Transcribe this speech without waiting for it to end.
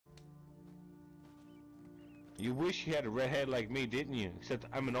You wish you had a redhead like me, didn't you? Except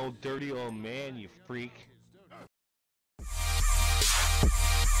I'm an old dirty old man, you freak.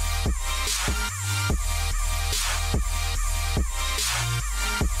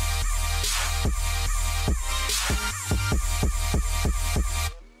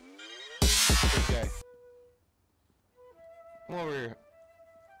 Okay. Come over here.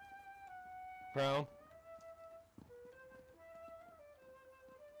 Brown.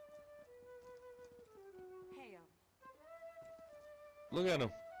 Look at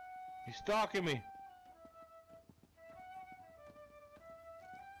him. He's stalking me.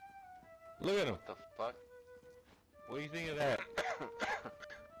 Look at him. What the fuck? What do you think of that?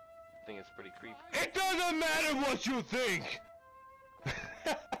 I think it's pretty creepy. It doesn't matter what you think!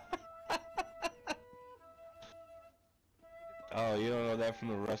 Oh, you don't know that from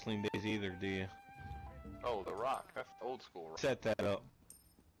the wrestling days either, do you? Oh, The Rock. That's old school Rock. Set that up.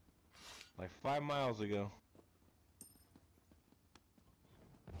 Like 5 miles ago.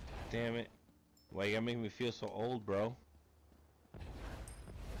 Damn it. Why you gotta make me feel so old, bro?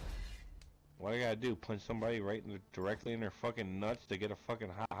 What I gotta do? Punch somebody right in directly in their fucking nuts to get a fucking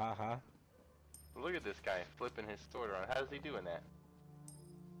ha ha ha? Look at this guy flipping his sword around. How's he doing that?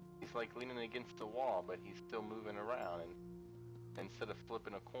 He's like leaning against the wall, but he's still moving around, and instead of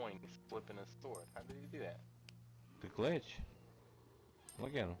flipping a coin, he's flipping a sword. How did he do that? The glitch. Look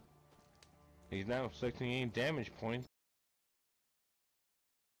at him. He's now inflicting any damage points.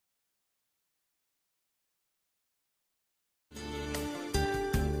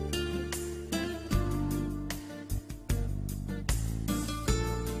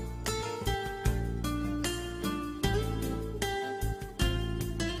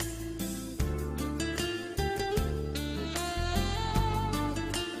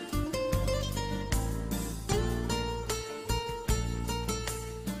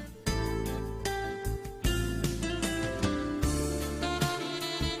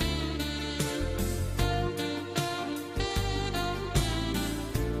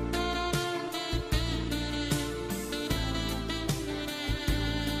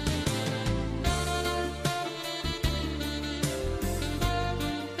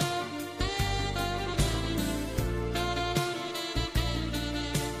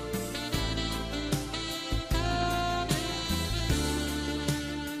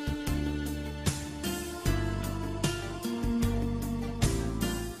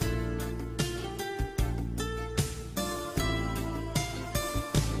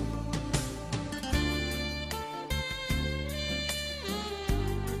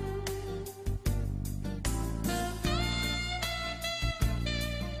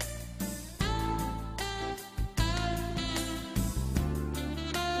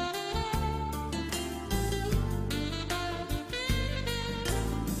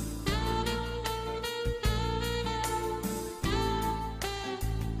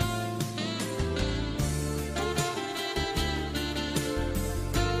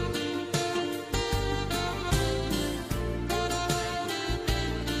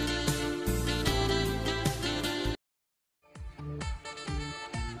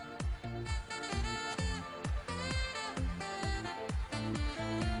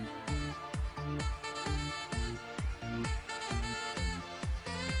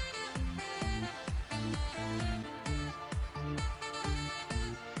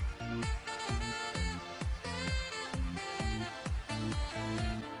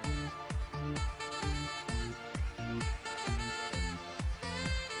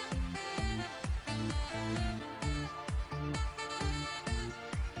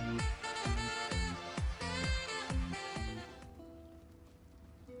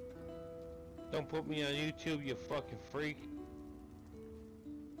 Don't put me on YouTube, you fucking freak.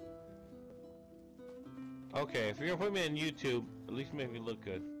 Okay, if you're gonna put me on YouTube, at least make me look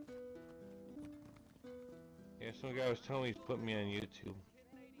good. Yeah, some guy was telling me he's putting me on YouTube.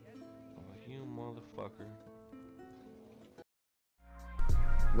 I'm like, you motherfucker.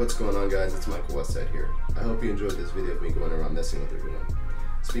 What's going on, guys? It's Michael Westside here. I hope you enjoyed this video of me going around messing with everyone.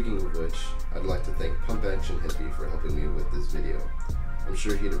 Speaking of which, I'd like to thank Pump Action Hippie for helping me with this video. I'm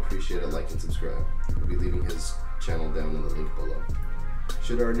sure he'd appreciate a like and subscribe. I'll be leaving his channel down in the link below.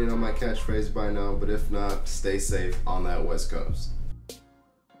 Should already know my catchphrase by now, but if not, stay safe on that West Coast.